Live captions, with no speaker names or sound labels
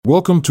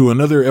Welcome to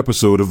another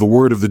episode of the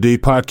Word of the Day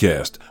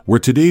podcast, where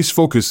today's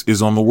focus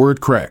is on the word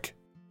craic.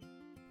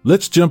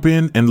 Let's jump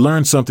in and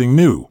learn something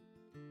new.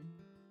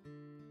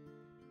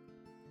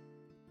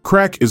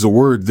 Craic is a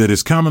word that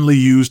is commonly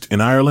used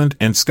in Ireland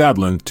and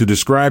Scotland to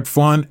describe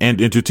fun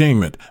and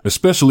entertainment,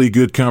 especially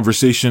good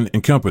conversation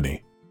and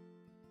company.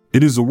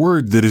 It is a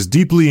word that is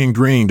deeply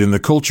ingrained in the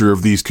culture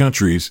of these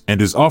countries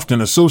and is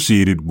often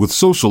associated with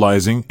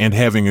socializing and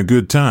having a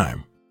good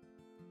time.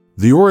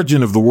 The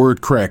origin of the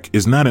word craic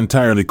is not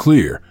entirely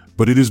clear,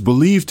 but it is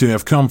believed to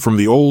have come from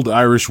the Old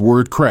Irish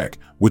word craic,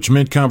 which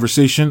meant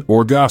conversation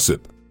or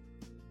gossip.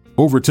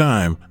 Over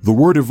time, the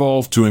word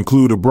evolved to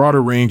include a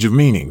broader range of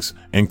meanings,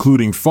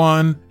 including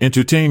fun,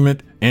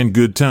 entertainment, and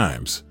good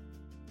times.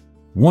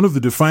 One of the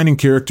defining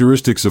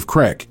characteristics of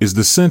craic is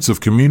the sense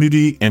of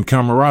community and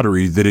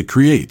camaraderie that it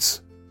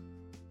creates.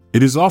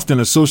 It is often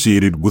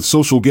associated with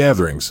social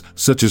gatherings,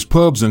 such as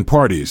pubs and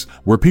parties,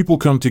 where people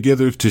come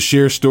together to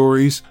share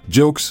stories,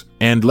 jokes,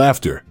 and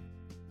laughter.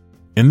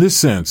 In this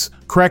sense,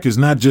 craic is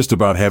not just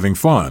about having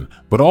fun,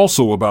 but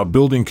also about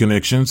building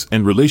connections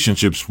and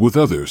relationships with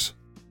others.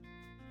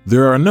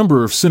 There are a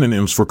number of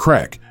synonyms for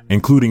craic,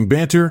 including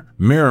banter,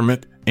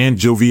 merriment, and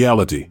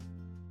joviality.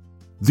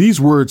 These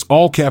words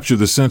all capture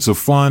the sense of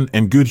fun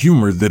and good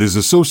humor that is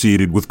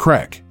associated with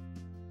craic.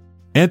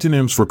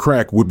 Antonyms for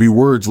craic would be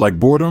words like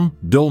boredom,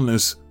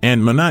 dullness,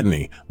 and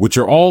monotony, which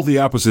are all the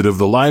opposite of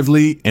the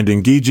lively and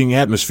engaging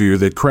atmosphere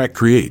that craic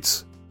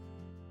creates.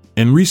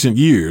 In recent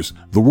years,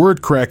 the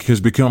word craic has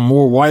become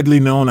more widely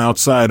known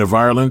outside of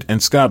Ireland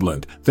and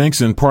Scotland, thanks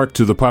in part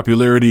to the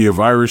popularity of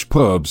Irish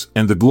pubs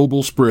and the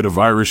global spread of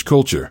Irish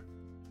culture.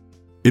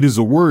 It is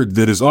a word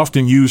that is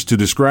often used to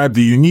describe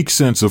the unique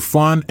sense of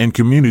fun and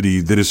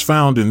community that is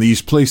found in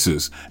these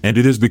places, and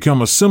it has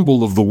become a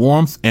symbol of the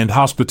warmth and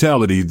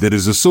hospitality that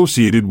is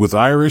associated with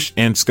Irish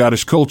and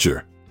Scottish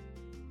culture.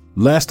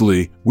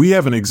 Lastly, we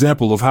have an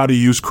example of how to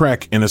use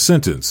craic in a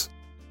sentence.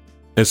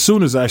 As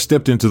soon as I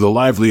stepped into the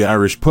lively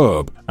Irish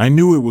pub, I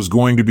knew it was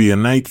going to be a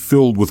night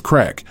filled with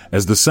craic,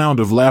 as the sound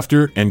of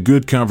laughter and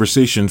good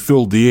conversation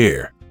filled the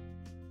air.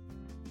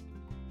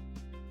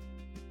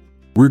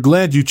 We're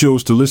glad you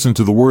chose to listen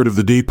to the Word of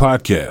the Day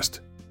podcast.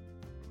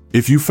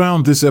 If you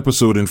found this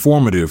episode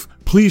informative,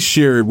 please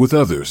share it with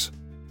others.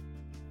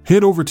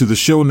 Head over to the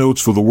show notes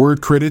for the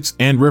word credits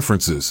and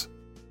references.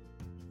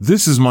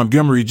 This is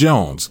Montgomery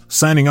Jones,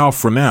 signing off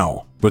for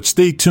now, but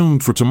stay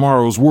tuned for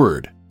tomorrow's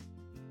word.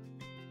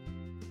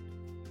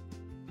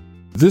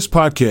 This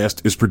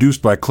podcast is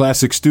produced by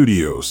Classic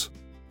Studios.